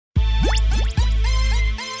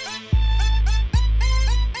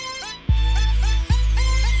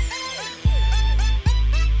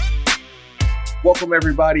Welcome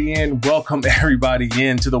everybody in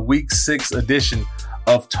to the week 6 edition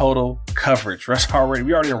of Total Coverage. We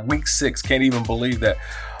already in week 6. Can't even believe that.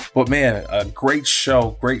 But man, a great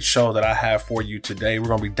show that I have for you today. We're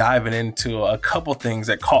going to be diving into a couple things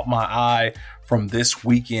that caught my eye from this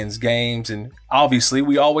weekend's games. And obviously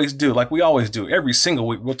we always do every single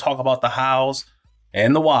week. We'll talk about the hows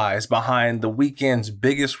and the whys behind the weekend's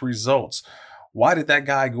biggest results. Why did that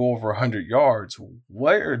guy go over 100 yards?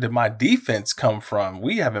 Where did my defense come from?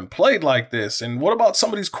 We haven't played like this. And what about some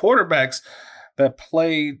of these quarterbacks that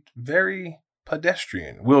played very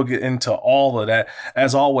pedestrian? We'll get into all of that.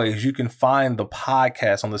 As always, you can find the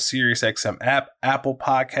podcast on the SiriusXM app, Apple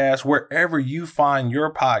Podcasts, wherever you find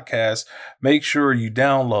your podcast. Make sure you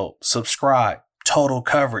download, subscribe. Total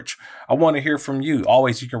Coverage. I want to hear from you.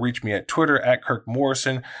 Always, you can reach me at Twitter at Kirk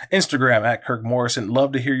Morrison, Instagram at Kirk Morrison.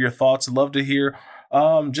 Love to hear your thoughts. Love to hear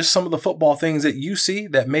just some of the football things that you see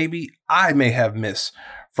that maybe I may have missed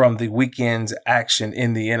from the weekend's action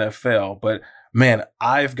in the NFL. But man,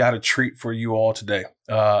 I've got a treat for you all today.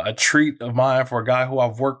 A treat of mine for a guy who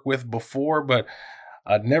I've worked with before, but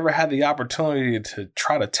I never had the opportunity to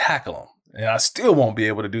try to tackle him. And I still won't be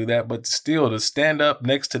able to do that, but still to stand up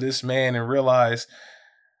next to this man and realize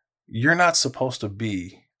you're not supposed to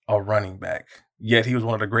be a running back. Yet he was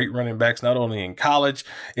one of the great running backs, not only in college,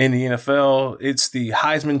 in the NFL. It's the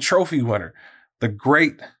Heisman Trophy winner, the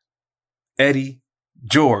great Eddie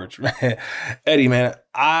George. Eddie, man,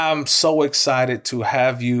 I'm so excited to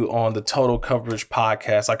have you on the Total Coverage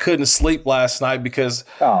podcast. I couldn't sleep last night because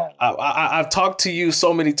I've talked to you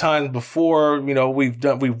so many times before. You know, we've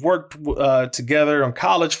worked together on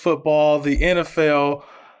college football, the NFL.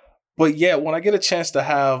 But yet, when I get a chance to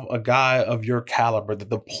have a guy of your caliber,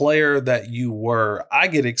 the player that you were, I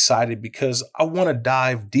get excited because I want to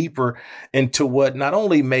dive deeper into what not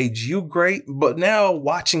only made you great, but now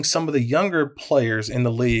watching some of the younger players in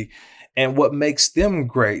the league and what makes them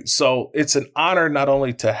great. So it's an honor not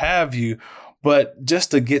only to have you, but just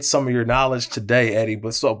to get some of your knowledge today, Eddie.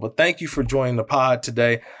 But thank you for joining the pod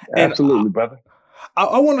today. Absolutely, brother.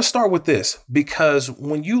 I want to start with this because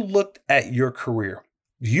when you looked at your career,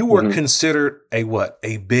 you were considered a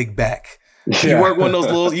big back. Yeah. You weren't one of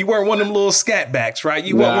them little scat backs, right?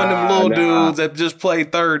 You weren't one of them little dudes that just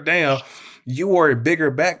played third down. You were a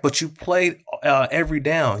bigger back, but you played every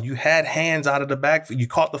down. You had hands out of the back. You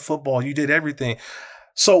caught the football. You did everything.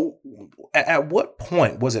 So at what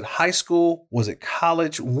point, was it high school? Was it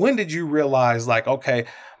college? When did you realize okay,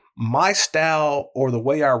 my style or the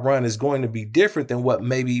way I run is going to be different than what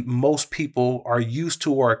maybe most people are used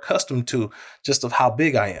to or accustomed to, just of how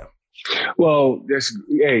big I am? Well,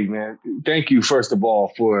 hey, man, thank you, first of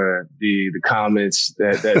all, for the comments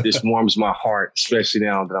that this warms my heart, especially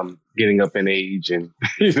now that I'm getting up in age and,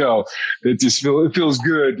 it feels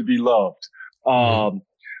good to be loved.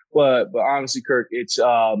 But honestly, Kirk, it's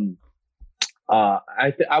I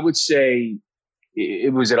would say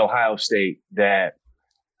it was at Ohio State that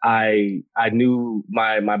I knew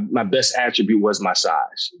my best attribute was my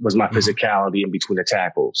size, was my physicality in between the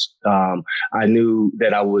tackles. I knew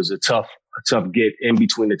that I was a tough get in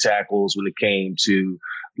between the tackles when it came to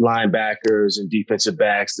linebackers and defensive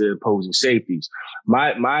backs, the opposing safeties.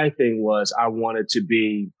 My thing was I wanted to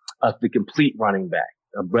be the complete running back,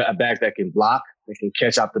 a back that can block, that can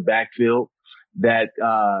catch out the backfield, that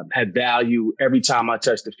had value every time I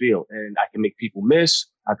touched the field. And I can make people miss.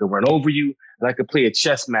 I could run over you, and I could play a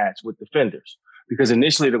chess match with defenders. Because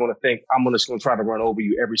initially they're going to think I'm just going to try to run over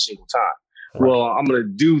you every single time. Right. Well, I'm going to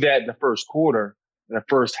do that in the first quarter, in the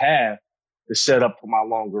first half, to set up for my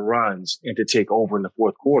longer runs and to take over in the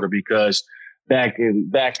fourth quarter. Because back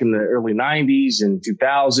in the early 90s and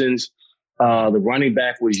 2000s, the running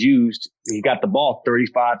back was used. He got the ball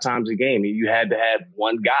 35 times a game. You had to have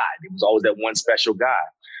one guy. It was always that one special guy.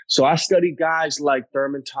 So I studied guys like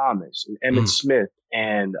Thurman Thomas and Emmitt Smith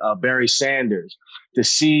and Barry Sanders to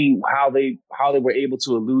see how they were able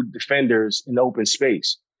to elude defenders in open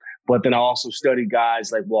space. But then I also studied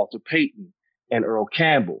guys like Walter Payton and Earl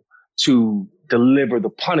Campbell to deliver the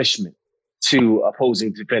punishment to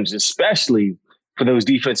opposing defenders, especially for those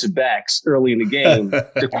defensive backs early in the game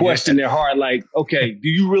to question their heart, like, okay, do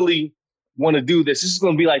you really want to do this? This is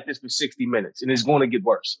going to be like this for 60 minutes and it's going to get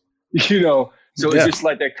worse, So it's just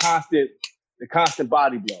like the constant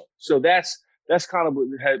body blow. So that's kind of what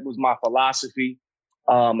was my philosophy.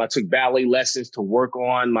 I took ballet lessons to work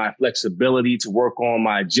on my flexibility, to work on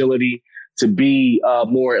my agility, to be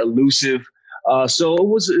more elusive.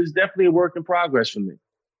 So it's definitely a work in progress for me.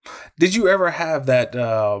 Did you ever have that,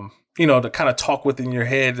 to kind of talk within your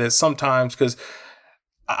head that sometimes, because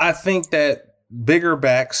I think that bigger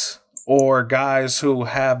backs or guys who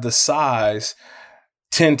have the size,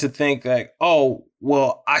 tend to think like, oh,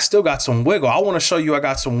 well, I still got some wiggle. I want to show you I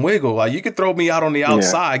got some wiggle. Like, you could throw me out on the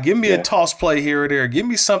outside. Give me a toss play here or there. Give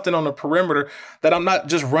me something on the perimeter that I'm not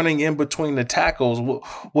just running in between the tackles.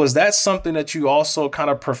 Was that something that you also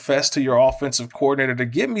kind of professed to your offensive coordinator to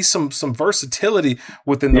give me some versatility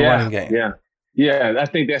within the running game? Yeah, I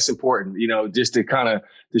think that's important, just to kind of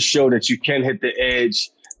to show that you can hit the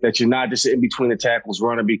edge, that you're not just in between the tackles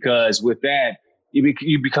running, because with that,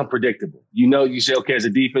 you become predictable. You say, okay, as a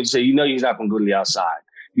defense, you say, he's not going to go to the outside.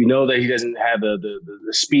 You know that he doesn't have the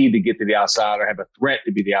speed to get to the outside or have a threat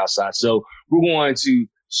to be the outside. So we're going to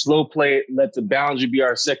slow play it, let the boundary be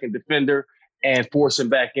our second defender, and force him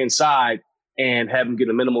back inside and have him get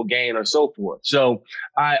a minimal gain or so forth. So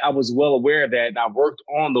I was well aware of that. And I worked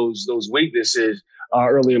on those weaknesses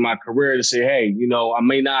early in my career to say, hey, I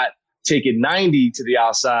may not take it 90 to the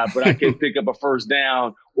outside, but I can pick up a first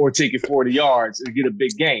down or take it 40 yards and get a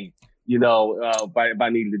big gain, by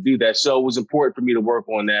needing to do that. So it was important for me to work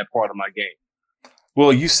on that part of my game.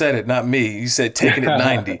 Well, you said it, not me. You said taking it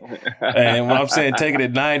 90. And when I'm saying taking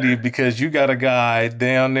it 90, because you got a guy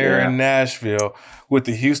down there in Nashville with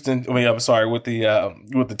the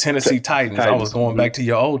with the Tennessee Titans. I was going back to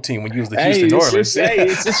your old team when you was the Houston Oilers.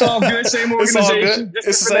 It's all good. Same organization. It's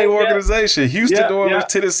the same organization. Houston Oilers,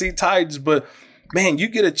 Tennessee Titans. But man, you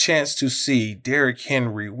get a chance to see Derrick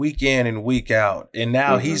Henry week in and week out. And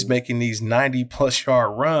now he's making these 90-plus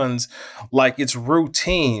yard runs like it's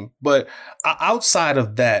routine. But outside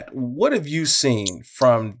of that, what have you seen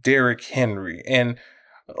from Derrick Henry? And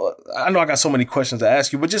I know I got so many questions to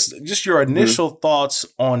ask you, but just your initial thoughts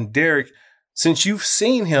on Derrick since you've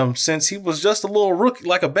seen him since he was just a little rookie,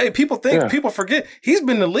 like a baby. People forget he's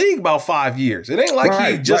been in the league about 5 years. It ain't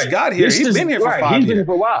like he just got here. He's been here for 5 years. He's been here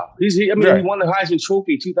for a while. He won the Heisman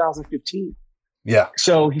Trophy in 2015. Yeah.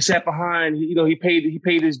 So he sat behind, he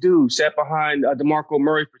paid his dues, sat behind DeMarco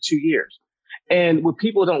Murray for 2 years. And what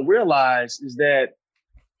people don't realize is that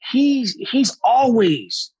he's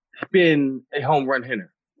always been a home run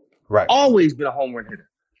hitter. Right. Always been a home run hitter.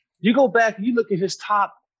 You go back and you look at his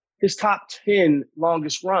top 10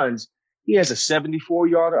 longest runs. He has a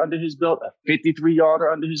 74-yarder under his belt, a 53-yarder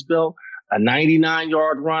under his belt, a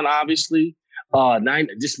 99-yard run, obviously.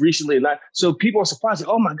 Just recently. So people are surprised. Like,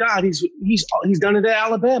 oh my God, he's done it at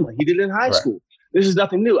Alabama. He did it in high school. This is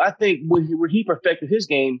nothing new. I think where he perfected his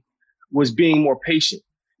game was being more patient.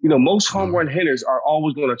 Most home run hitters are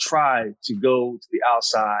always going to try to go to the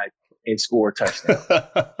outside and score a touchdown,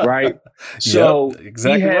 right? So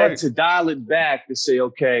he had to dial it back to say,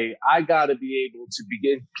 okay, I got to be able to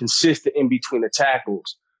begin consistent in between the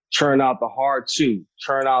tackles, churn out the hard 2,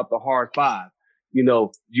 churn out the hard 5,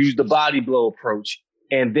 use the body blow approach,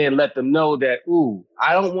 and then let them know that,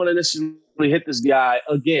 I don't want to necessarily hit this guy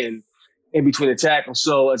again in between the tackles.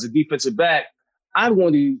 So as a defensive back, I'm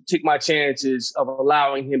going to take my chances of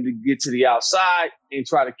allowing him to get to the outside and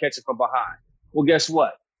try to catch it from behind. Well, guess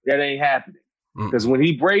what? That ain't happening, because when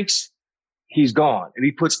he breaks, he's gone. And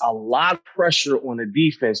he puts a lot of pressure on the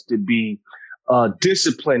defense to be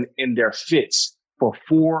disciplined in their fits for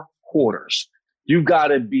 4 quarters. You've got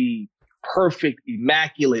to be perfect,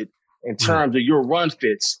 immaculate in terms of your run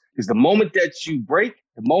fits, because the moment that you break,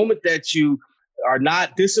 the moment that you are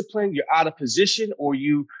not disciplined, you're out of position, or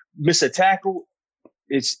you miss a tackle,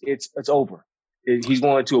 it's over. He's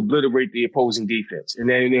going to obliterate the opposing defense.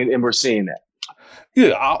 And we're seeing that. Yeah,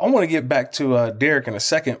 I want to get back to Derrick in a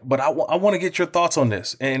second, but I want to get your thoughts on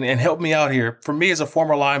this and help me out here. For me as a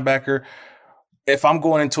former linebacker, if I'm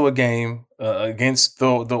going into a game against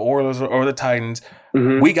the Oilers or the Titans,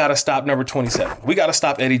 we got to stop number 27. We got to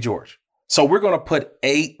stop Eddie George. So we're going to put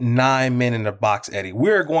 8, 9 men in the box, Eddie.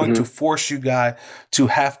 We're going to force you guys to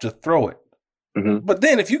have to throw it. But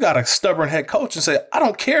then if you got a stubborn head coach and say, I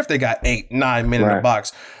don't care if they got 8, 9 men in the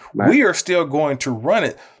box, we are still going to run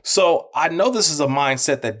it. So I know this is a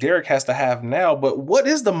mindset that Derrick has to have now, but what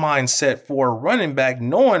is the mindset for a running back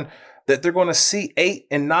knowing that they're going to see 8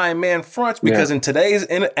 and 9 man fronts? Because in today's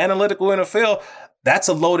analytical NFL, that's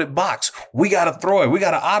a loaded box. We got to throw it. We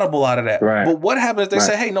got to audible out of that. Right. But what happens if they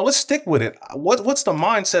say, hey, no, let's stick with it? What's the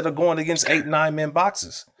mindset of going against 8, 9 man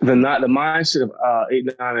boxes? The mindset of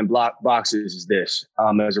 8, 9 man boxes is this.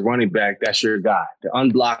 As a running back, that's your guy. The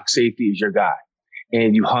unblocked safety is your guy.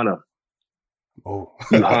 And you hunt him. Oh,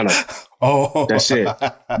 you hunt him. Oh, that's it.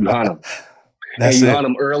 You hunt him. And you hunt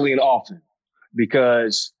him early and often,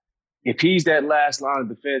 because if he's that last line of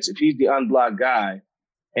defense, if he's the unblocked guy,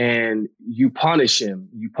 and you punish him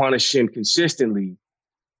consistently,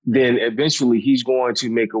 then eventually he's going to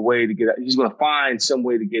make a way to he's going to find some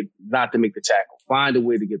way to not to make the tackle, find a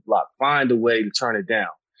way to get blocked, find a way to turn it down.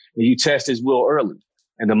 And you test his will early.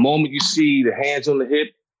 And the moment you see the hands on the hip,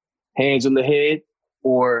 hands on the head,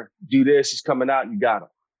 or do this, he's coming out, you got him.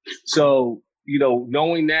 So,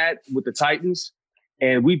 knowing that with the Titans,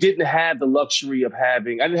 and we didn't have the luxury of I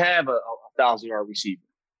didn't have a 1,000-yard receiver.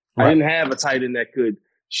 Right. I didn't have a tight end that could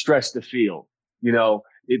stretch the field.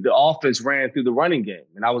 The offense ran through the running game,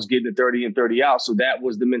 and I was getting the 30 and 30 out. So that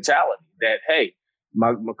was the mentality that, hey,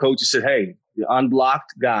 my coach said, hey, the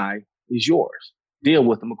unblocked guy is yours. Deal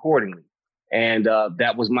with him accordingly. And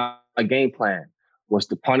that was my game plan, was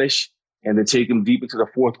to punish and then take him deep into the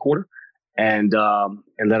fourth quarter and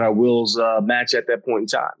let our wills match at that point in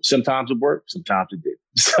time. Sometimes it worked, sometimes it didn't.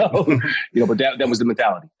 So, but that was the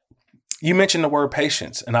mentality. You mentioned the word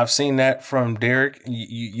patience, and I've seen that from Derek.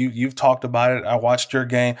 You've talked about it. I watched your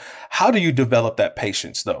game. How do you develop that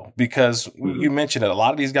patience, though? Because you mentioned it. A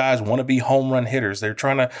lot of these guys want to be home run hitters. They're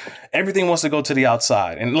everything wants to go to the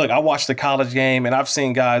outside. And look, I watched the college game, and I've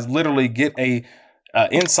seen guys literally get a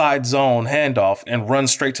inside zone handoff and run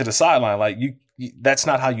straight to the sideline. Like that's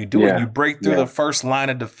not how you do it. You break through the first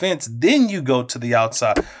line of defense, then you go to the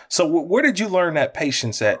outside. So where did you learn that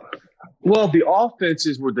patience at? Well, the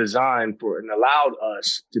offenses were designed for and allowed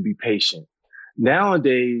us to be patient.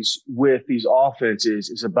 Nowadays, with these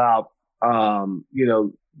offenses, it's about,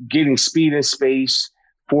 getting speed and space,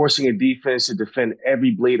 forcing a defense to defend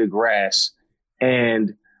every blade of grass.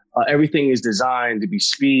 And everything is designed to be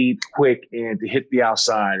speed, quick, and to hit the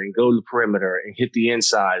outside and go to the perimeter and hit the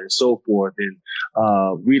inside and so forth,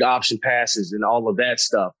 and read option passes and all of that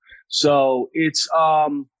stuff. So it's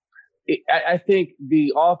I think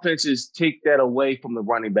the offenses take that away from the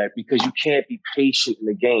running back because you can't be patient in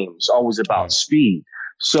the game. It's always about speed.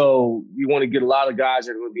 So you want to get a lot of guys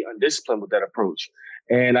that are going to be undisciplined with that approach.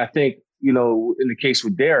 And I think, in the case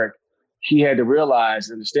with Derek, he had to realize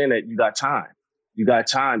and understand that you got time. You got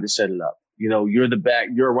time to set it up. You're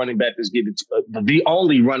you're a running back that's getting the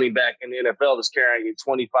only running back in the NFL that's carrying it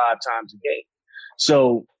 25 times a game.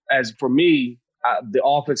 So as for me, the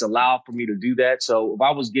offense allowed for me to do that. So if I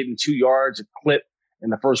was getting 2 yards a clip in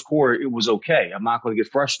the first quarter, it was okay. I'm not going to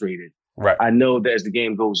get frustrated. Right. I know that as the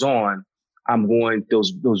game goes on,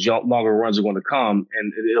 those longer runs are going to come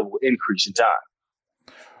and it will increase in time.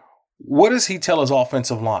 What does he tell his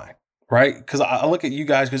offensive line? Right. Because I look at you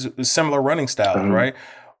guys because it's similar running styles. Right.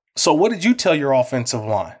 So what did you tell your offensive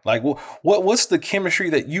line? Like, what's the chemistry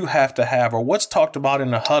that you have to have, or what's talked about in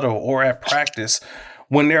the huddle or at practice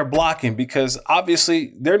when they're blocking? Because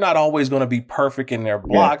obviously they're not always going to be perfect in their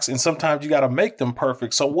blocks. And sometimes you got to make them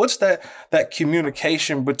perfect. So what's that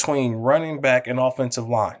communication between running back and offensive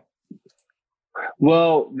line?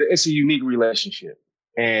 Well, it's a unique relationship.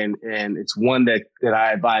 And it's one that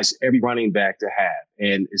I advise every running back to have.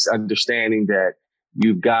 And it's understanding that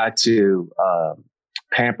you've got to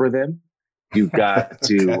pamper them. You've got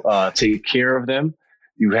to take care of them.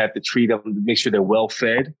 You have to treat them, make sure they're well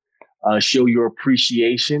fed. Show your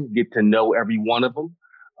appreciation, get to know every one of them,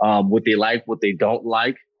 what they like, what they don't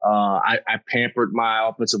like. I pampered my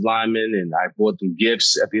offensive linemen and I bought them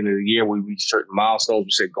gifts at the end of the year. We reached certain milestones,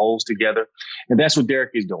 we set goals together. And that's what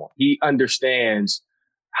Derek is doing. He understands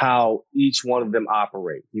how each one of them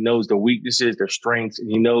operate. He knows their weaknesses, their strengths, and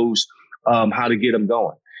he knows how to get them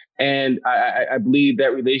going. And I believe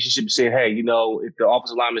that relationship is saying, hey, if the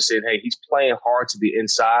offensive lineman said, hey, he's playing hard to the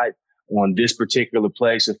inside on this particular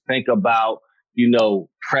play. So think about,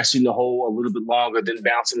 pressing the hole a little bit longer than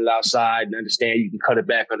bouncing it outside, and understand you can cut it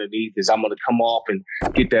back underneath as I'm going to come off and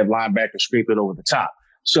get that linebacker scrape it over the top.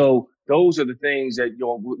 So those are the things that,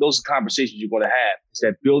 those are conversations you're going to have. Is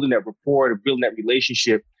that building that rapport, building that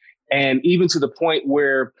relationship. And even to the point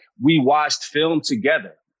where we watched film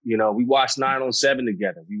together. We watched 9-on-7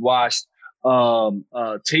 together. We watched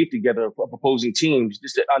tape together of opposing teams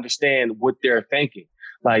just to understand what they're thinking.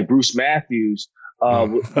 Like Bruce Matthews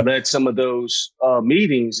led some of those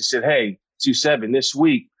meetings and said, hey, 2-7, this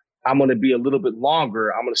week, I'm going to be a little bit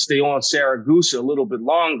longer. I'm going to stay on Saragusa a little bit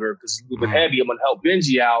longer because it's a little bit heavy. I'm going to help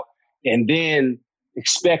Benji out, and then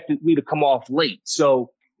expected me to come off late.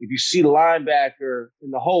 So if you see the linebacker in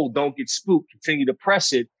the hole, don't get spooked. Continue to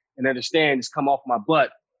press it and understand it's come off my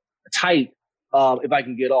butt tight if I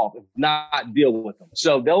can get off. If not, deal with them.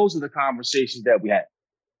 So those are the conversations that we had.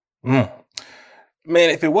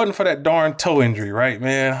 Man, if it wasn't for that darn toe injury, right,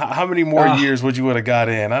 man, how many more years would you have got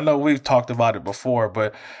in? I know we've talked about it before,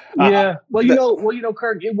 but Kirk,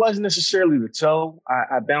 it wasn't necessarily the toe.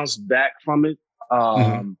 I bounced back from it.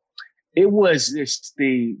 It was just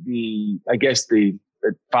the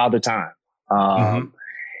father time.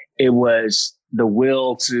 It was the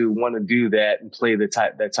will to want to do that and play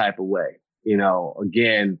that type of way.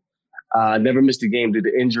 Again, never missed a game due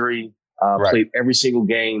to injury. Played every single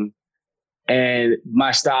game. And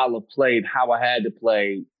my style of play and how I had to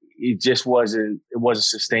play, it wasn't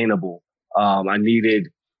sustainable. I needed,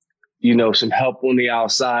 some help on the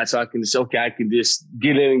outside so I can just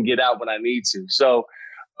get in and get out when I need to. So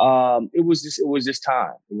it was just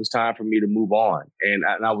time. It was time for me to move on. And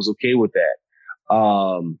I was okay with that.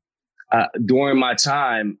 During my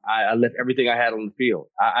time, I left everything I had on the field.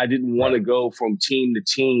 I didn't want to go from team to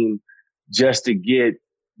team just to get,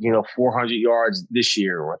 400 yards this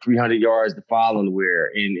year or 300 yards the following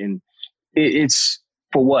year. And it's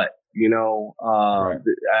for what, right.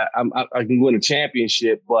 I can win a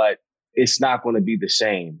championship, but it's not going to be the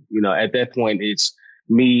same. At that point, it's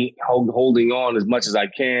me holding on as much as I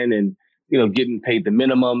can and, getting paid the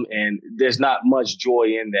minimum. And there's not much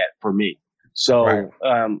joy in that for me. So right.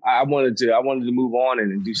 I wanted to move on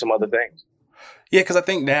and do some other things. Yeah, because I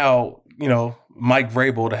think now, Mike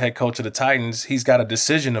Vrabel, the head coach of the Titans, he's got a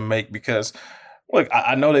decision to make because, look,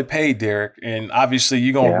 I know they paid Derek, and obviously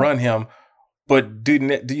you're going to run him, but do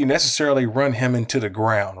you necessarily run him into the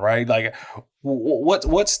ground, right? Like,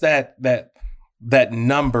 what's that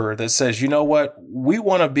number that says, you know what, we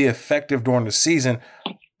want to be effective during the season,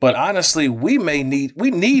 but honestly, we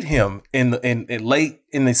need him in late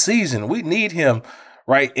in the season. We need him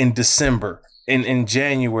right in December, in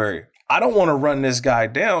January. I don't want to run this guy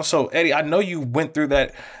down. So Eddie, I know you went through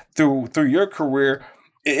that through your career.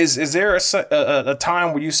 Is there a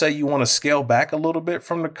time where you say you want to scale back a little bit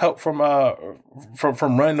from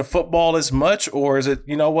running the football as much, or is it,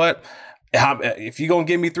 you know what? If you're going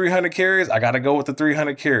to give me 300 carries, I got to go with the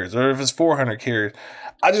 300 carries, or if it's 400 carries.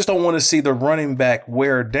 I just don't want to see the running back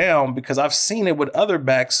wear down because I've seen it with other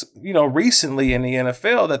backs, recently in the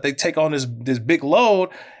NFL that they take on this big load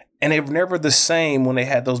and they're never the same when they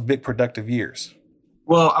had those big productive years.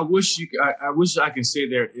 Well, I wish I can say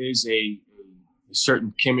there is a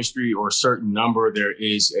certain chemistry or a certain number. There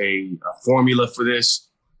is a formula for this.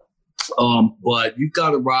 But you've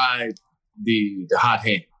got to ride the hot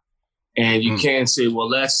hand. And you can't say, well,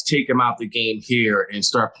 let's take him out the game here and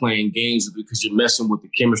start playing games because you're messing with the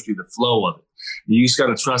chemistry, the flow of it. You just got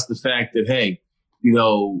to trust the fact that, hey,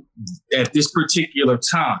 at this particular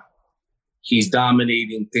time, he's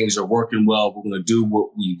dominating. Things are working well. We're going to do what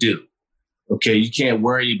we do. Okay. You can't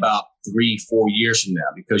worry about 3-4 years from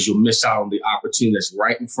now because you'll miss out on the opportunity that's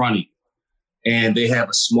right in front of you. And they have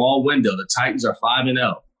a small window. The Titans are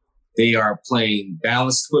 5-0. They are playing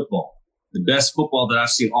balanced football. The best football that I've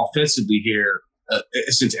seen offensively here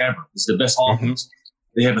since ever. It's the best offense.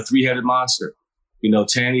 They have a three-headed monster.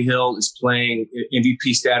 Tannehill is playing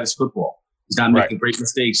MVP status football. He's not making great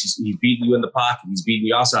mistakes. He's beating you in the pocket. He's beating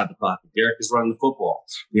you outside the pocket. Derek is running the football.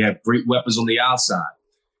 They have great weapons on the outside.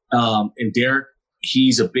 And Derek,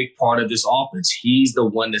 he's a big part of this offense. He's the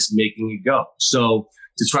one that's making it go. So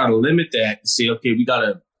to try to limit that, to say, okay, we got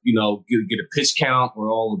to, get a pitch count or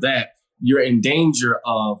all of that, you're in danger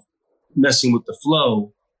of messing with the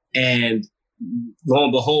flow, and lo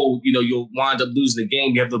and behold, you'll wind up losing the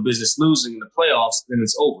game. You have no business losing in the playoffs, then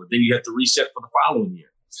it's over. Then you have to reset for the following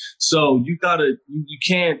year. So you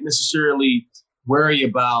can't necessarily worry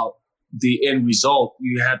about the end result.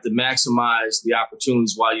 You have to maximize the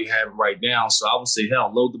opportunities while you have them right now. So I would say,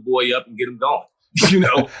 hell, load the boy up and get him going.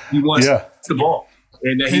 He wants the ball,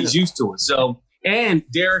 and he's used to it. So, and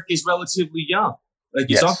Derek is relatively young, like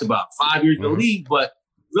you talked about, 5 years in the league, but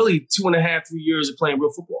really 2.5-3 years of playing real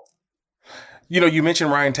football. You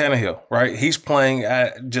mentioned Ryan Tannehill, right? He's playing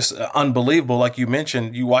at just unbelievable. Like you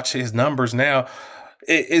mentioned, you watch his numbers now.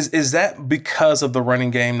 Is that because of the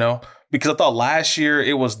running game, though? Because I thought last year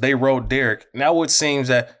they rode Derek. Now it seems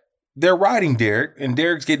that they're riding Derek and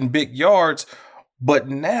Derek's getting big yards. But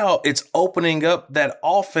now it's opening up that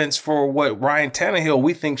offense for what Ryan Tannehill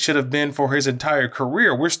we think should have been for his entire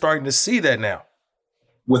career. We're starting to see that now.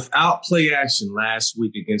 Without play action last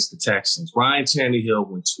week against the Texans, Ryan Tannehill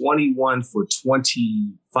went 21 for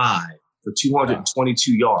 25 for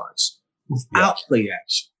 222 yards without play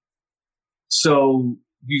action. So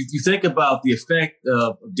you think about the effect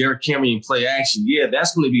of Derrick Henry in play action. Yeah,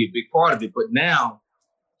 that's going to be a big part of it. But now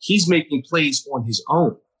he's making plays on his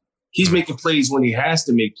own. He's making plays when he has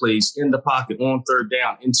to make plays in the pocket, on third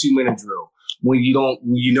down, in 2-minute drill. When you know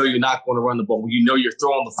you're not going to run the ball, when you know you're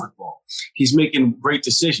throwing the football. He's making great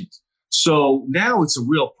decisions. So now it's a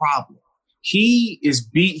real problem.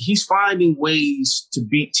 He's finding ways to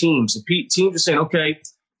beat teams. And teams are saying, okay,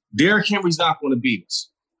 Derrick Henry's not going to beat us.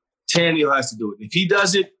 Tannehill has to do it. If he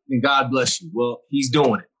does it, then God bless you. Well, he's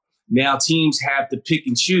doing it. Now teams have to pick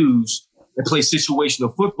and choose and play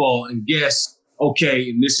situational football and guess, okay,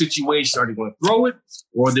 in this situation, are they going to throw it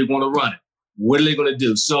or are they going to run it? What are they going to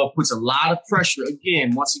do? So it puts a lot of pressure,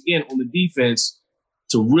 once again, on the defense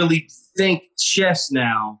to really think chess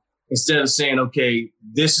now instead of saying, okay,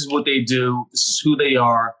 this is what they do, this is who they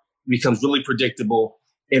are. It becomes really predictable.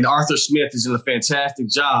 And Arthur Smith is doing a fantastic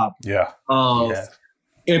job of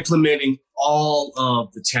implementing all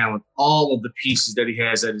of the talent, all of the pieces that he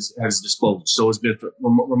has at his disposal. So it's been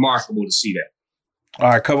remarkable to see that. All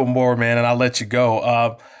right, a couple more, man, and I'll let you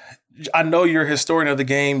go. I know you're a historian of the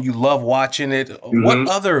game. You love watching it. Mm-hmm. What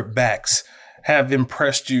other backs have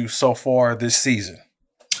impressed you so far this season?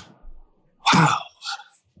 Wow.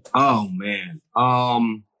 Oh, man.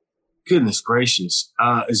 Goodness gracious.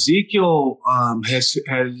 Ezekiel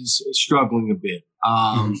has struggling a bit.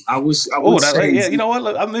 You know what?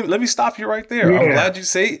 Let me stop you right there. Yeah. I'm glad you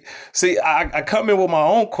say. See, I come in with my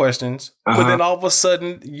own questions, but then all of a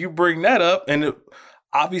sudden you bring that up, and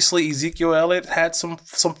obviously Ezekiel Elliott had some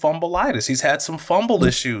fumbleitis. He's had some fumble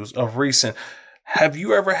issues of recent. Have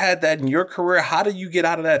you ever had that in your career? How do you get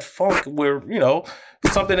out of that funk where,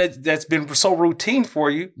 something that's been so routine for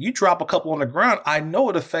you, you drop a couple on the ground, I know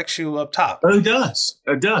it affects you up top. It does.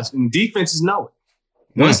 It does. And defenses know it.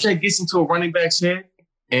 Once that gets into a running back's head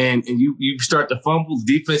and you start to fumble,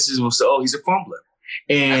 the defenses will say, oh, he's a fumbler.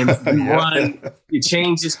 And you run, it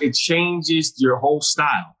changes your whole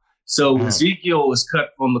style. So Ezekiel is cut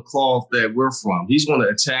from the cloth that we're from. He's going to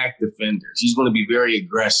attack defenders. He's going to be very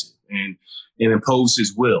aggressive and impose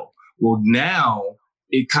his will. Well, now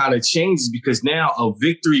it kind of changes because now a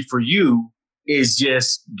victory for you is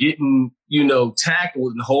just getting,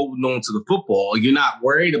 tackled and holding on to the football. You're not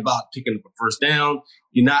worried about picking up a first down.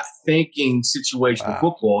 You're not thinking situational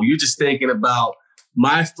football. You're just thinking about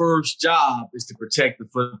my first job is to protect the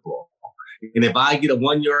football. And if I get a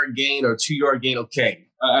 1 yard gain or 2 yard gain, okay.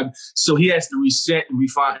 So he has to reset and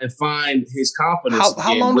refine and find his confidence.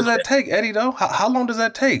 How long does that take, Eddie, though? How long does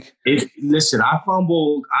that take? Listen, I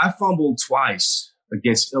fumbled twice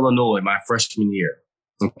against Illinois my freshman year,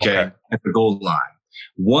 okay, at the goal line.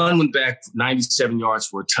 One went back 97 yards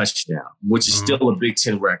for a touchdown, which is still a Big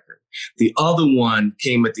Ten record. The other one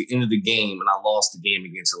came at the end of the game, and I lost the game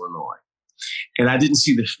against Illinois. And I didn't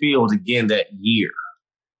see the field again that year.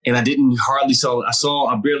 And I barely saw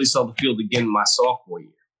the field again my sophomore year.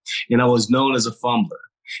 And I was known as a fumbler.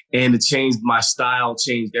 And it changed my style,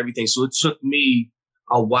 changed everything. So it took me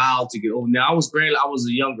a while to get over. Now, I was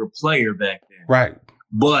a younger player back then. Right.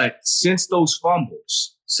 But since those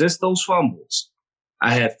fumbles,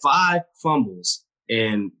 I had 5 fumbles,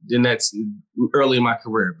 and then that's early in my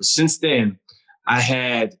career. But since then, I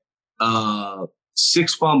had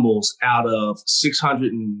 6 fumbles out of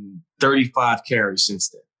 635 carries since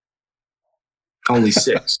then. Only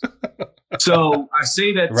 6. So I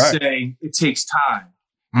say that to say it takes time,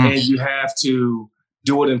 and you have to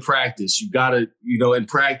do it in practice. You got to, in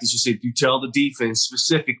practice, you tell the defense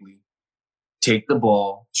specifically, take the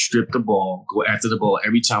ball, strip the ball, go after the ball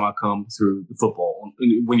every time I come through the football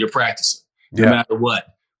when you're practicing, no matter what.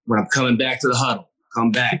 When I'm coming back to the huddle,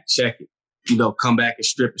 come back, check it, come back and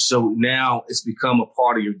strip it. So now it's become a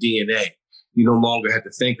part of your DNA. You no longer have to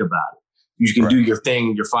think about it. You can do your thing,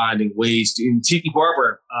 and you're finding ways to. And Tiki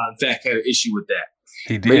Barber, in fact, had an issue with that.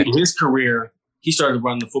 He did. In his career, he started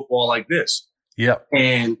running the football like this. Yep.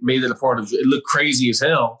 And made it a part of it. It looked crazy as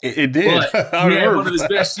hell. It did. But he had one of his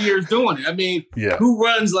best years doing it. I mean, who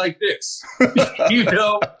runs like this? Who does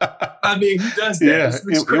that? Yeah,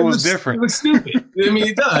 it was different. It was stupid.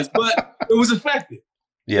 It does, but it was effective.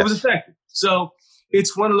 Yes. It was effective. So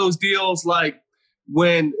it's one of those deals like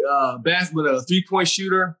when a 3-point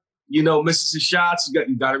shooter, misses his shots,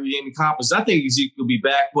 you got to regain the confidence. I think Zeke will be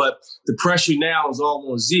back, but the pressure now is all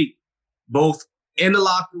on Zeke, both in the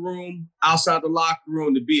locker room, outside the locker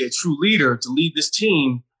room, to be a true leader, to lead this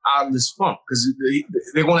team out of this funk, because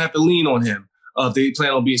they're going to have to lean on him if they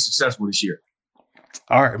plan on being successful this year.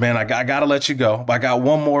 All right, man, I got to let you go, but I got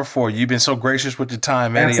one more for you. You've been so gracious with your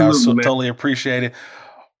time, Eddie. Absolutely, I totally appreciate it.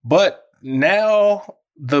 But now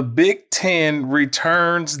the Big Ten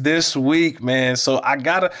returns this week, man. So I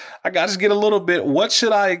gotta just get a little bit. What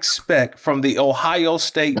should I expect from the Ohio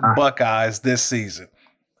State Buckeyes this season?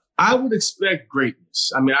 I would expect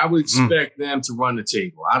greatness. I would expect them to run the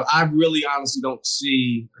table. I really honestly don't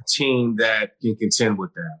see a team that can contend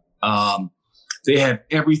with that. They have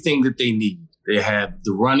everything that they need. They have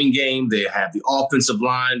the running game. They have the offensive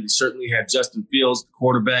line. They certainly have Justin Fields, the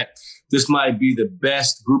quarterback. This might be the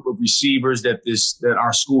best group of receivers that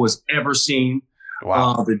our school has ever seen.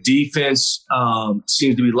 Wow. The defense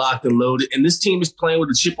seems to be locked and loaded. And this team is playing with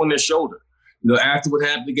a chip on their shoulder. After what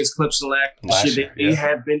happened against Clemson last year, they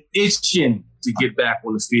have been itching to get back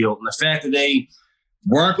on the field. And the fact that they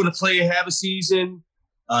weren't going to have a season,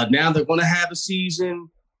 now they're going to have a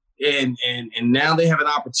season, and now they have an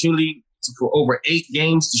opportunity for over 8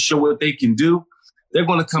 games to show what they can do, they're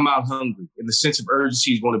going to come out hungry, and the sense of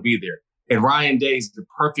urgency is going to be there. And Ryan Day is the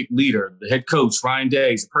perfect leader. The head coach, Ryan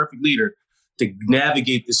Day, is the perfect leader to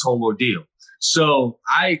navigate this whole ordeal. So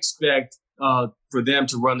I expect for them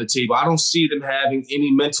to run the table. I don't see them having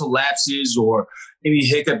any mental lapses or any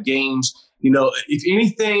hiccup games. You know, if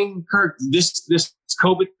anything, Kirk, this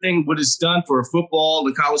COVID thing, what it's done for football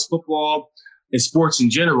and college football and sports in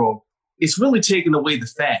general, it's really taken away the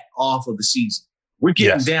fat off of the season. We're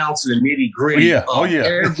getting down to the nitty gritty.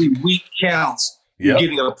 Every week counts. You're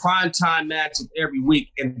getting a primetime matchup every week,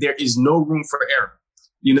 and there is no room for error.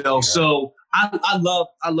 You know, so I love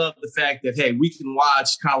the fact that, hey, we can watch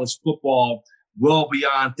college football well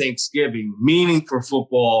beyond Thanksgiving, meaningful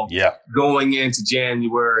football going into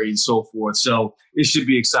January and so forth. So it should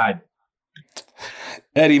be exciting.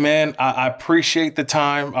 Eddie, man, I appreciate the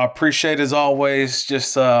time. I appreciate, as always,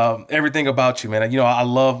 just everything about you, man. You know, I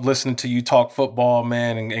love listening to you talk football,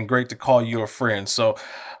 man, and great to call you a friend. So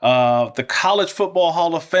the College Football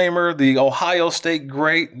Hall of Famer, the Ohio State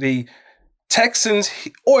great, the Texans,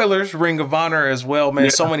 Oilers Ring of Honor as well, man.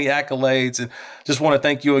 So many accolades. And just want to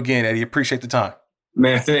thank you again, Eddie. Appreciate the time.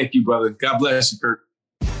 Man, thank you, brother. God bless you, Kurt.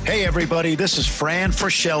 Hey, everybody, this is Fran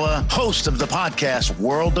Fraschilla, host of the podcast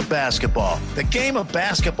World of Basketball. The game of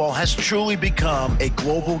basketball has truly become a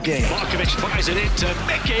global game. Markovic fires it into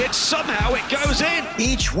Mickey, and somehow it goes in.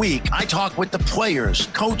 Each week, I talk with the players,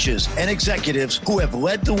 coaches, and executives who have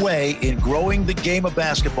led the way in growing the game of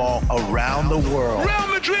basketball around the world. Real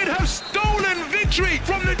Madrid have stolen victory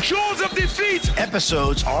from the jaws of defeat.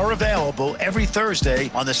 Episodes are available every Thursday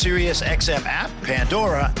on the SiriusXM app,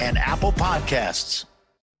 Pandora, and Apple Podcasts.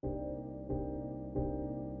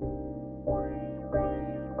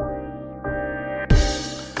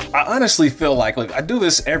 I honestly feel like, look, I do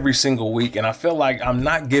this every single week, and I feel like I'm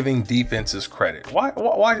not giving defenses credit. Why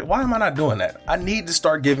am I not doing that? I need to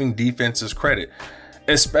start giving defenses credit,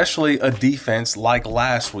 especially a defense like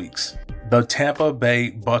last week's, the Tampa Bay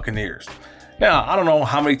Buccaneers. Now, I don't know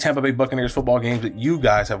how many Tampa Bay Buccaneers football games that you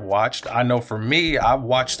guys have watched. I know for me, I've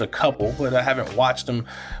watched a couple, but I haven't watched them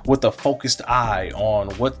with a focused eye on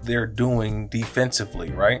what they're doing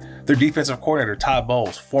defensively, right? Their defensive coordinator, Todd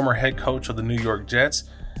Bowles, former head coach of the New York Jets.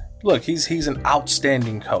 Look, he's an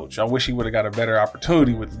outstanding coach. I wish he would have got a better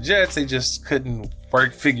opportunity with the Jets. They just couldn't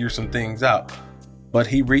figure some things out. But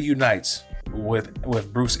he reunites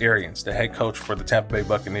with Bruce Arians, the head coach for the Tampa Bay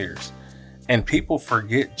Buccaneers. And people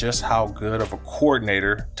forget just how good of a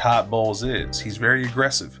coordinator Todd Bowles is. He's very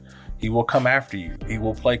aggressive. He will come after you. He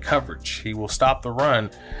will play coverage. He will stop the run.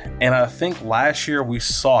 And I think last year we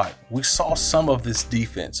saw it. We saw some of this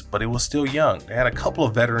defense, but it was still young. They had a couple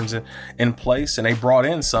of veterans in place, and they brought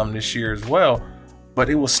in some this year as well. But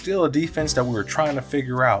it was still a defense that we were trying to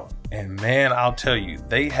figure out. And man, I'll tell you,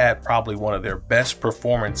 they had probably one of their best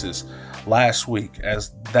performances last week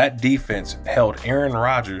as that defense held Aaron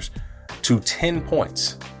Rodgers to 10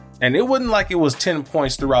 points. And it wasn't like it was 10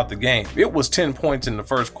 points throughout the game. It was 10 points in the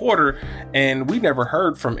first quarter, and we never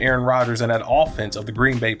heard from Aaron Rodgers and that offense of the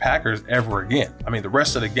Green Bay Packers ever again. I mean, the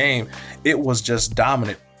rest of the game, it was just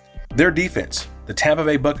dominant. Their defense, the Tampa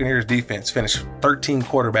Bay Buccaneers defense, finished 13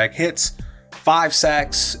 quarterback hits, 5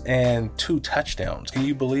 sacks, and 2 touchdowns. Can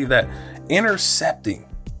you believe that? Intercepting,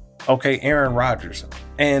 Aaron Rodgers.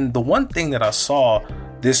 And the one thing that I saw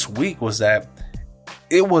this week was that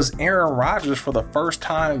it was Aaron Rodgers for the first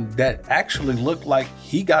time that actually looked like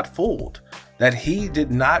he got fooled, that he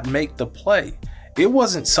did not make the play. It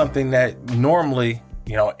wasn't something that normally,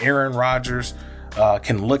 Aaron Rodgers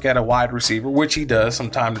can look at a wide receiver, which he does from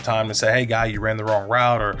time to time, and say, hey, guy, you ran the wrong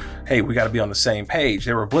route, or hey, we got to be on the same page.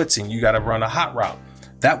 They were blitzing. You got to run a hot route.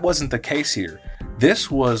 That wasn't the case here.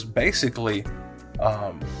 This was basically,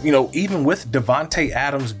 even with Devontae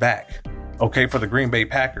Adams back, for the Green Bay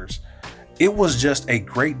Packers, it was just a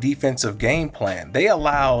great defensive game plan. They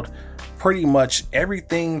allowed pretty much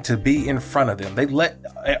everything to be in front of them. They let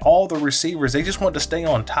all the receivers, they just wanted to stay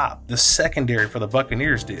on top. The secondary for the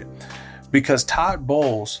Buccaneers did. Because Todd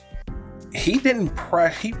Bowles, he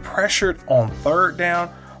pressured on third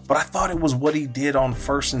down, but I thought it was what he did on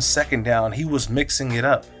first and second down. He was mixing it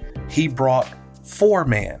up. He brought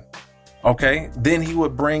 4-man, Then he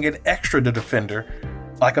would bring an extra defender,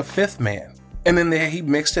 like a 5th man. And then he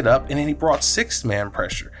mixed it up, and then he brought 6-man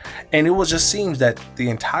pressure. And it just seems that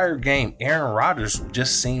the entire game, Aaron Rodgers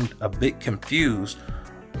just seemed a bit confused.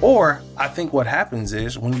 Or I think what happens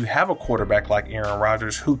is when you have a quarterback like Aaron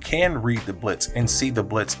Rodgers who can read the blitz and see the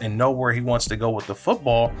blitz and know where he wants to go with the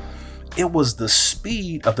football, it was the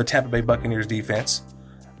speed of the Tampa Bay Buccaneers defense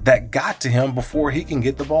that got to him before he can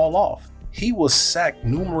get the ball off. He was sacked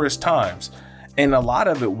numerous times. And a lot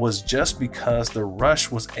of it was just because the rush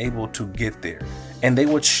was able to get there, and they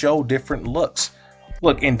would show different looks.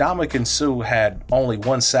 Look, Ndamukong Suh had only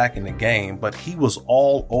 1 sack in the game, but he was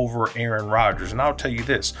all over Aaron Rodgers. And I'll tell you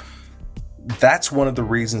this, that's one of the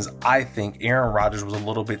reasons I think Aaron Rodgers was a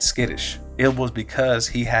little bit skittish. It was because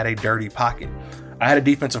he had a dirty pocket. I had a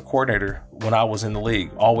defensive coordinator when I was in the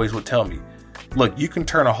league, always would tell me, look, you can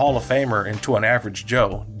turn a Hall of Famer into an average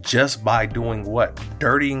Joe just by doing what?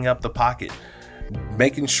 Dirtying up the pocket,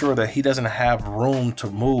 making sure that he doesn't have room to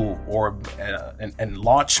move or and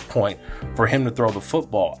launch point for him to throw the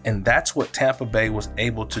football. And that's what Tampa Bay was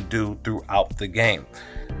able to do throughout the game.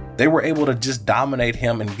 They were able to just dominate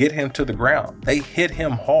him and get him to the ground. They hit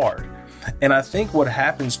him hard. And I think what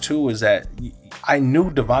happens too is that I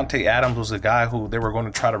knew Davante Adams was a guy who they were going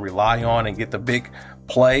to try to rely on and get the big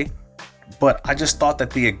play. But I just thought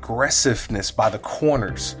that the aggressiveness by the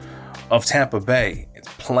corners of Tampa Bay,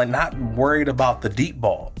 not worried about the deep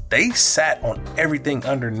ball. They sat on everything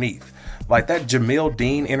underneath. Like that Jamil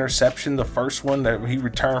Dean interception, the first one that he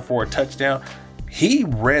returned for a touchdown, he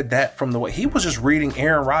read that from the way he was just reading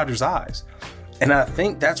Aaron Rodgers' eyes. And I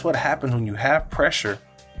think that's what happens when you have pressure.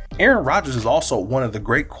 Aaron Rodgers is also one of the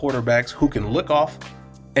great quarterbacks who can look off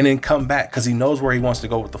and then come back because he knows where he wants to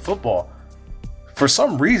go with the football. For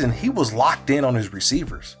some reason, he was locked in on his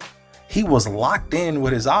receivers. He was locked in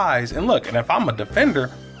with his eyes. And look, and if I'm a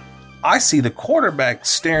defender, I see the quarterback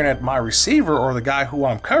staring at my receiver or the guy who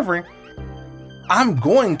I'm covering, I'm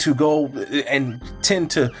going to go and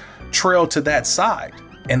tend to trail to that side.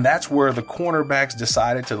 And that's where the cornerbacks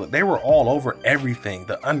decided to look. They were all over everything,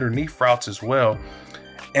 the underneath routes as well.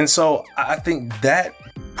 And so I think that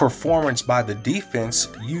performance by the defense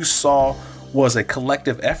you saw was a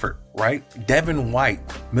collective effort, right? Devin White,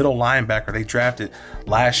 middle linebacker they drafted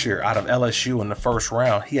last year out of LSU in the first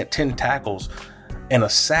round. He had 10 tackles and a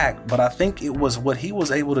sack, but I think it was what he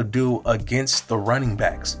was able to do against the running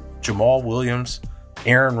backs. Jamal Williams,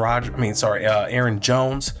 Aaron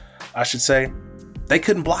Jones, I should say. They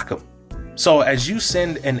couldn't block him. So as you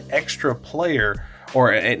send an extra player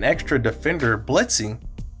or an extra defender blitzing,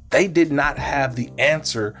 they did not have the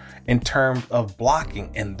answer in terms of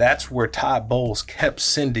blocking. And that's where Todd Bowles kept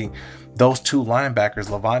sending those two linebackers,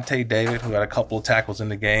 Levante David, who had a couple of tackles in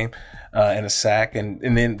the game and a sack. And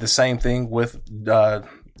then the same thing with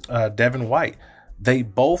Devin White. They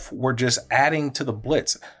both were just adding to the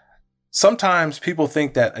blitz. Sometimes people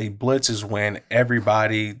think that a blitz is when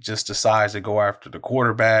everybody just decides to go after the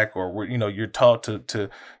quarterback or, you're taught to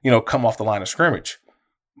come off the line of scrimmage.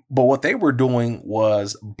 But what they were doing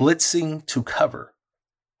was blitzing to cover.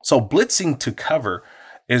 So blitzing to cover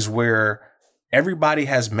is where everybody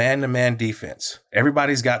has man-to-man defense.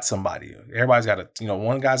 Everybody's got somebody. Everybody's got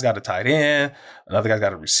one guy's got a tight end, another guy's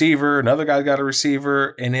got a receiver, another guy's got a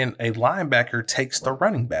receiver, and then a linebacker takes the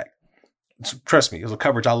running back. Trust me, it's a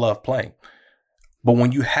coverage I love playing. But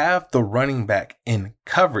when you have the running back in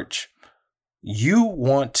coverage, you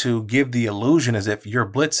want to give the illusion as if you're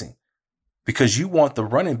blitzing. Because you want the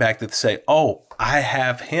running back to say, oh, I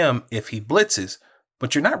have him if he blitzes,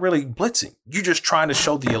 but you're not really blitzing. You're just trying to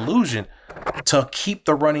show the illusion to keep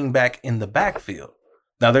the running back in the backfield.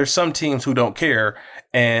 Now, there's some teams who don't care,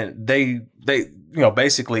 and they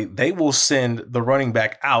basically they will send the running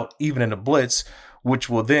back out even in a blitz, which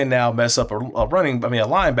will then now mess up a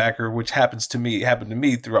linebacker, which happened to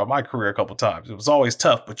me throughout my career a couple of times. It was always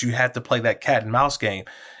tough, but you had to play that cat and mouse game.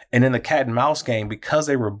 And in the cat and mouse game, because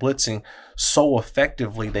they were blitzing so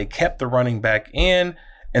effectively, they kept the running back in.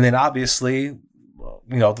 And then obviously,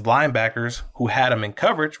 the linebackers who had them in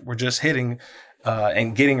coverage were just hitting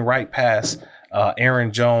and getting right past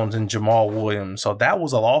Aaron Jones and Jamal Williams. So that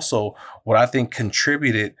was also what I think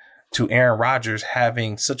contributed to Aaron Rodgers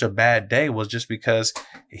having such a bad day, was just because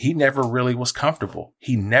he never really was comfortable.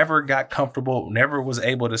 He never got comfortable, never was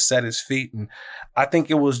able to set his feet. And I think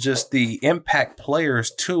it was just the impact players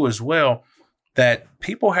too, as well, that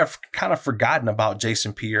people have kind of forgotten about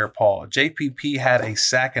Jason Pierre-Paul. JPP had a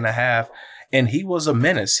sack and a half, and he was a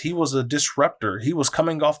menace. He was a disruptor. He was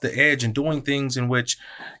coming off the edge and doing things in which,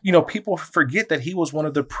 people forget that he was one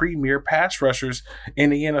of the premier pass rushers in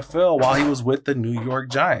the NFL while he was with the New York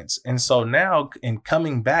Giants. And so now in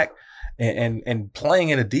coming back and playing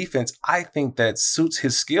in a defense, I think that suits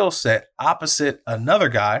his skill set opposite another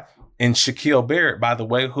guy in Shaquille Barrett, by the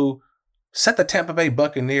way, who set the Tampa Bay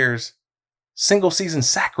Buccaneers single season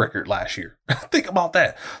sack record last year. Think about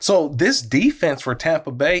that. So this defense for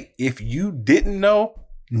Tampa Bay, if you didn't know,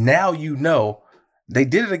 now you know. They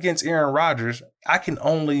did it against Aaron Rodgers. I can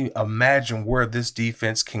only imagine where this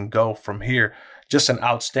defense can go from here. Just an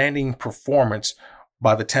outstanding performance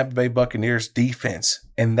by the Tampa Bay Buccaneers defense.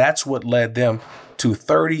 And that's what led them to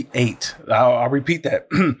 38. I'll repeat that.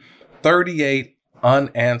 38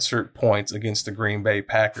 unanswered points against the Green Bay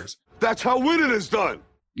Packers. That's how winning is done.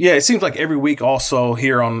 Yeah, it seems like every week also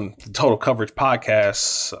here on the Total Coverage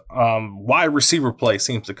podcast, wide receiver play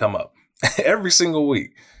seems to come up every single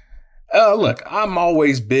week. Look, I'm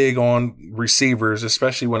always big on receivers,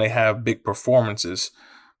 especially when they have big performances,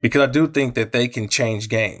 because I do think that they can change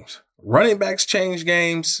games. Running backs change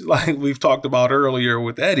games, like we've talked about earlier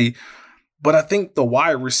with Eddie. But I think the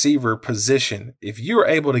wide receiver position, if you're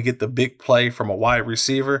able to get the big play from a wide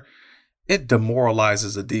receiver, it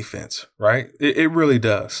demoralizes a defense, right? It really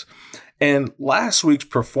does. And last week's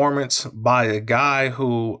performance by a guy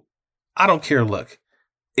who, I don't care, look,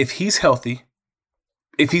 if he's healthy,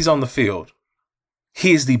 if he's on the field,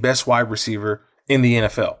 he is the best wide receiver in the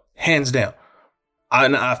NFL, hands down.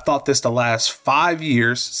 And I've thought this the last 5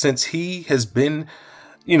 years since he has been,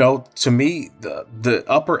 you know, to me, the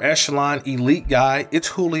upper echelon elite guy, it's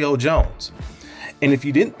Julio Jones. And if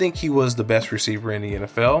you didn't think he was the best receiver in the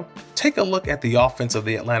NFL, take a look at the offense of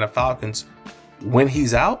the Atlanta Falcons when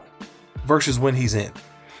he's out versus when he's in.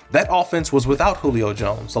 That offense was without Julio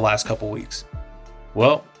Jones the last couple weeks.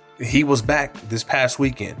 Well, he was back this past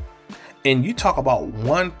weekend. And you talk about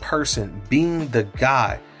one person being the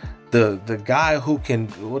guy, the guy who can,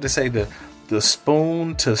 what to say, the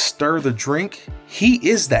spoon to stir the drink. He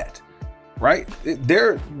is that, right?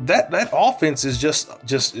 That offense is just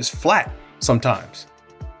is flat sometimes.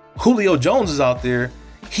 Julio Jones is out there.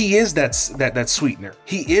 He is that sweetener.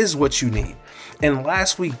 He is what you need. And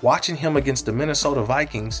last week, watching him against the Minnesota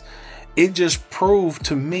Vikings, it just proved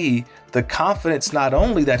to me the confidence not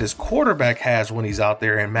only that his quarterback has when he's out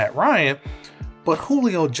there in Matt Ryan, but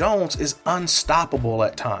Julio Jones is unstoppable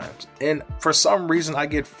at times. And for some reason, I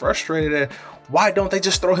get frustrated at why don't they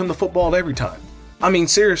just throw him the football every time? I mean,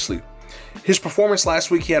 seriously. His performance last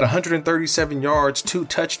week, he had 137 yards, 2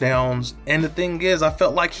 touchdowns. And the thing is, I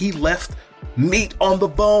felt like he left meat on the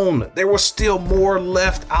bone. There was still more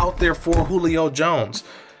left out there for Julio Jones.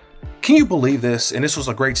 Can you believe this? And this was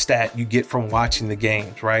a great stat you get from watching the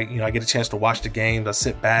games, right? You know, I get a chance to watch the games. I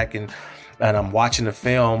sit back and I'm watching the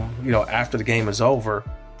film, you know, after the game is over.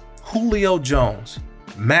 Julio Jones,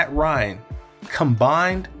 Matt Ryan,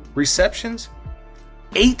 combined receptions,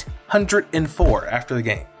 804 after the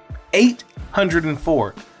game.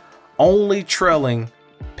 804, only trailing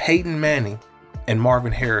Peyton Manning and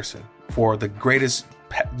Marvin Harrison for the greatest,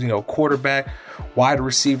 you know, quarterback wide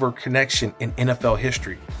receiver connection in NFL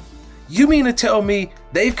history. You mean to tell me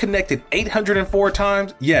they've connected 804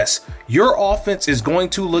 times? Yes, your offense is going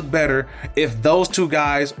to look better if those two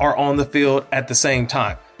guys are on the field at the same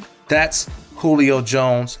time. That's Julio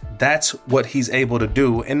Jones. That's what he's able to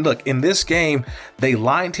do. And look, in this game, they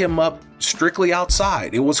lined him up strictly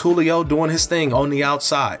outside. It was Julio doing his thing on the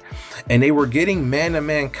outside, and they were getting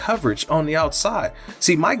man-to-man coverage on the outside.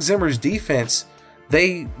 See, Mike Zimmer's defense,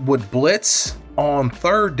 they would blitz on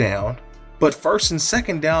third down, but first and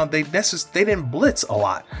second down, they didn't blitz a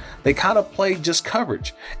lot. They kind of played just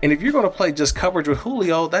coverage. And if you're going to play just coverage with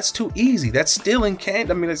Julio, that's too easy. That's stealing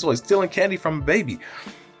candy. I mean, it's like stealing candy from a baby.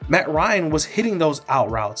 Matt Ryan was hitting those out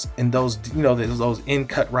routes and those, you know, those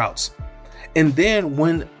in-cut routes. And then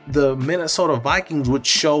when the Minnesota Vikings would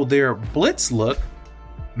show their blitz look,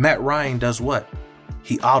 Matt Ryan does what?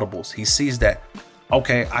 He audibles. He sees that,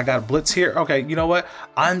 okay, I got a blitz here. Okay, you know what?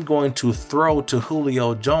 I'm going to throw to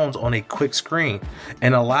Julio Jones on a quick screen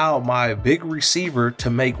and allow my big receiver to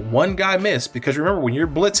make one guy miss. Because remember, when you're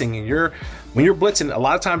blitzing, a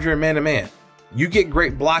lot of times you're a man-to-man. You get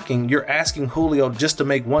great blocking. You're asking Julio just to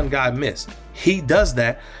make one guy miss. He does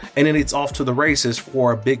that, and then it's off to the races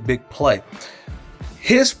for a big play.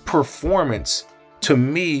 His performance, to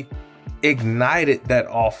me, ignited that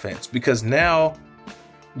offense, because now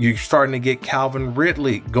you're starting to get Calvin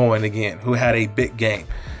Ridley going again, who had a big game.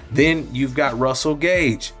 Then you've got Russell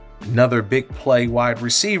Gage, another big play wide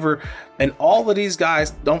receiver. And all of these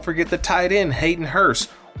guys, don't forget the tight end, Hayden Hurst.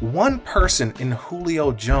 One person in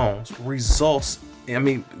Julio Jones results, I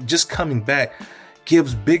mean, just coming back,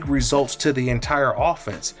 gives big results to the entire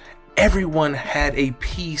offense. Everyone had a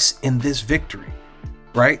piece in this victory,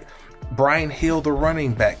 right? Brian Hill, the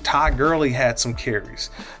running back, Todd Gurley had some carries.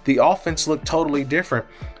 The offense looked totally different.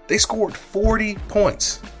 They scored 40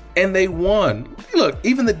 points and they won. Look,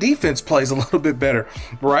 even the defense plays a little bit better,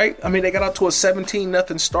 right? I mean, they got out to a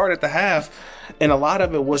 17-0 start at the half. And a lot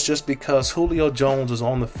of it was just because Julio Jones was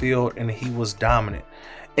on the field and he was dominant.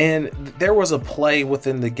 And there was a play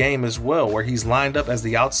within the game as well where he's lined up as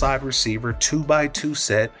the outside receiver, 2x2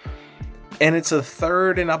 set. And it's a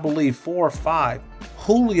 3rd and I believe 4 or 5.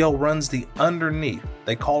 Julio runs the underneath.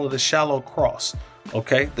 They call it a shallow cross.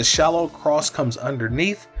 Okay, the shallow cross comes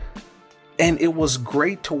underneath, and it was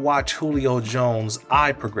great to watch Julio Jones'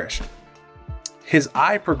 eye progression. His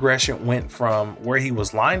eye progression went from where he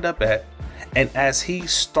was lined up at, and as he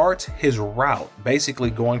starts his route, basically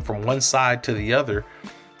going from one side to the other,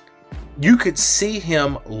 you could see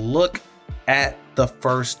him look at the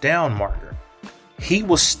first down marker. He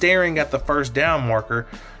was staring at the first down marker,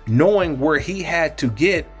 knowing where he had to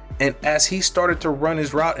get. And as he started to run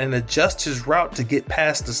his route and adjust his route to get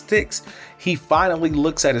past the sticks, he finally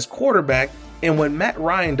looks at his quarterback. And when Matt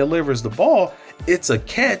Ryan delivers the ball, it's a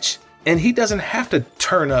catch, and he doesn't have to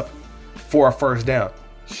turn up for a first down.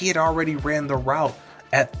 He had already ran the route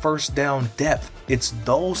at first down depth. It's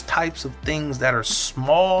those types of things that are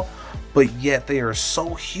small, but yet they are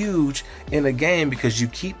so huge in a game because you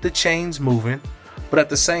keep the chains moving. But at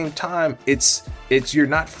the same time, it's you're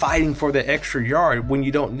not fighting for the extra yard when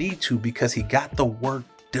you don't need to, because he got the work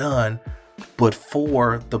done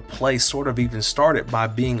before the play sort of even started by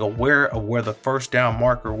being aware of where the first down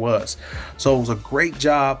marker was. So it was a great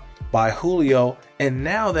job by Julio. And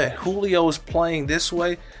now that Julio is playing this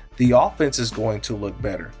way, the offense is going to look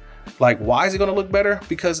better. Like, why is it going to look better?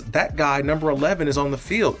 Because that guy, number 11, is on the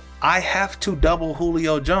field. I have to double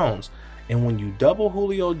Julio Jones. And when you double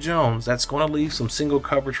Julio Jones, that's going to leave some single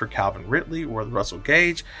coverage for Calvin Ridley or Russell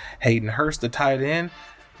Gage, Hayden Hurst, the tight end.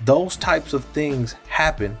 Those types of things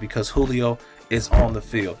happen because Julio is on the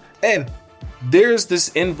field. And there's this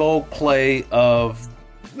in vogue play of,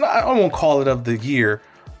 I won't call it of the year,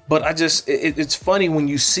 but it's funny when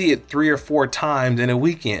you see it 3 or 4 times in a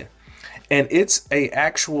weekend. And it's a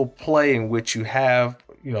actual play in which you have,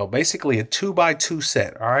 basically a 2x2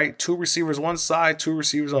 set. All right. 2 receivers one side, 2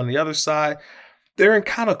 receivers on the other side. They're in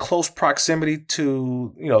kind of close proximity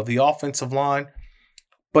to, the offensive line,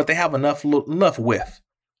 but they have enough width,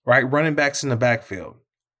 right? Running backs in the backfield.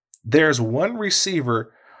 There's one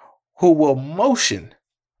receiver who will motion.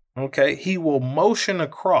 Okay. He will motion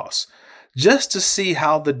across just to see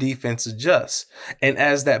how the defense adjusts. And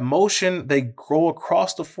as that motion, they go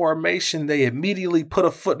across the formation, they immediately put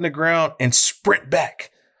a foot in the ground and sprint back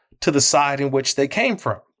to the side in which they came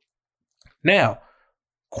from. Now,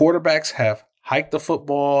 quarterbacks have hiked the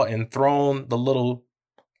football and thrown the little,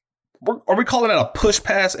 are we calling that a push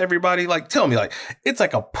pass, everybody? Like, tell me, it's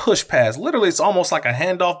like a push pass. Literally, it's almost like a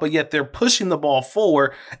handoff, but yet they're pushing the ball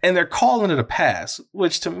forward and they're calling it a pass,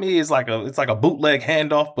 which to me is like a bootleg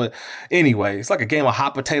handoff. But anyway, it's like a game of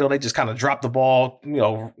hot potato. They just kind of drop the ball,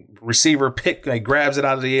 receiver grabs it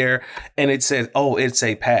out of the air and it says, oh, it's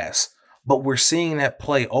a pass. But we're seeing that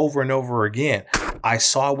play over and over again. I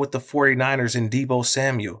saw it with the 49ers and Deebo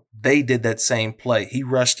Samuel. They did that same play. He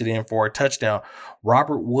rushed it in for a touchdown.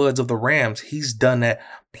 Robert Woods of the Rams, he's done that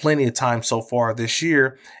plenty of times so far this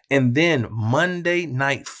year. And then Monday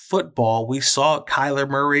Night Football, we saw Kyler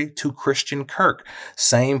Murray to Christian Kirk.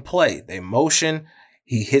 Same play. They motion.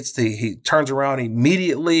 He turns around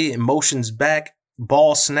immediately and motions back.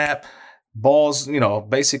 Ball snap. Balls,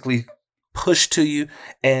 basically push to you,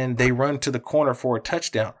 and they run to the corner for a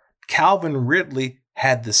touchdown. Calvin Ridley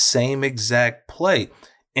had the same exact play.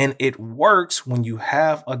 And it works when you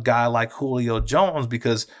have a guy like Julio Jones,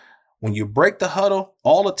 because when you break the huddle,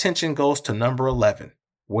 all attention goes to number 11.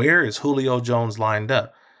 Where is Julio Jones lined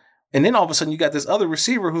up? And then all of a sudden you got this other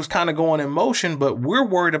receiver who's kind of going in motion, but we're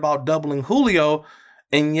worried about doubling Julio.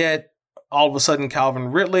 And yet all of a sudden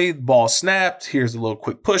Calvin Ridley, ball snapped. Here's a little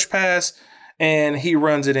quick push pass, and he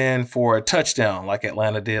runs it in for a touchdown like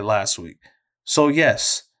Atlanta did last week. So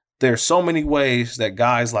yes, there's so many ways that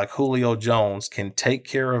guys like Julio Jones can take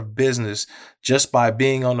care of business just by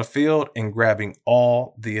being on the field and grabbing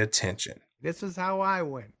all the attention. This is how I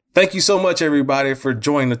win. Thank you so much, everybody, for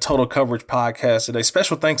joining the Total Coverage Podcast today.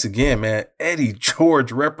 Special thanks again, man. Eddie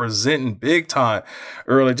George representing big time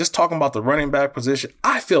earlier. Just talking about the running back position.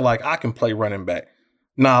 I feel like I can play running back.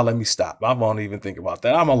 Nah, let me stop. I won't even think about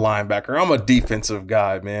that. I'm a linebacker. I'm a defensive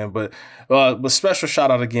guy, man. But special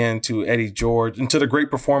shout out again to Eddie George and to the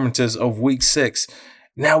great performances of week 6.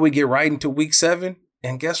 Now we get right into week 7.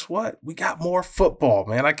 And guess what? We got more football,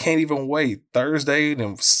 man. I can't even wait. Thursday and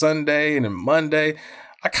then Sunday and then Monday.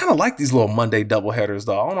 I kind of like these little Monday doubleheaders,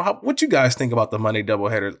 though. I don't know what you guys think about the Monday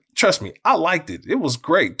doubleheaders. Trust me, I liked it. It was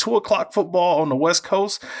great. 2:00 football on the West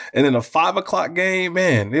Coast, and then a 5:00 game.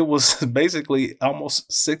 Man, it was basically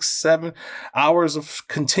almost 6-7 hours of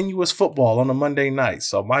continuous football on a Monday night.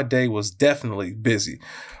 So my day was definitely busy.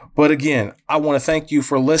 But again, I want to thank you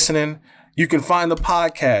for listening. You can find the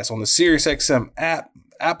podcast on the SiriusXM app,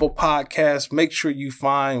 Apple Podcasts. Make sure you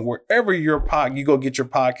find wherever you go get your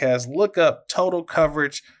podcast. Look up Total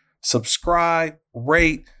Coverage, subscribe,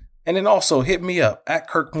 rate, and then also hit me up at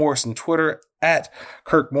Kirk Morrison Twitter, at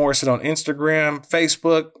Kirk Morrison on Instagram,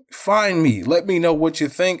 Facebook. Find me. Let me know what you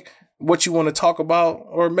think, what you want to talk about,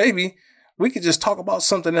 or maybe we could just talk about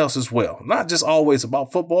something else as well. Not just always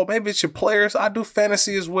about football. Maybe it's your players. I do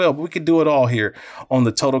fantasy as well, but we could do it all here on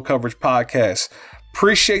the Total Coverage Podcast.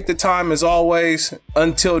 Appreciate the time as always.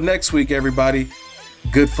 Until next week, everybody.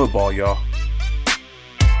 Good football, y'all.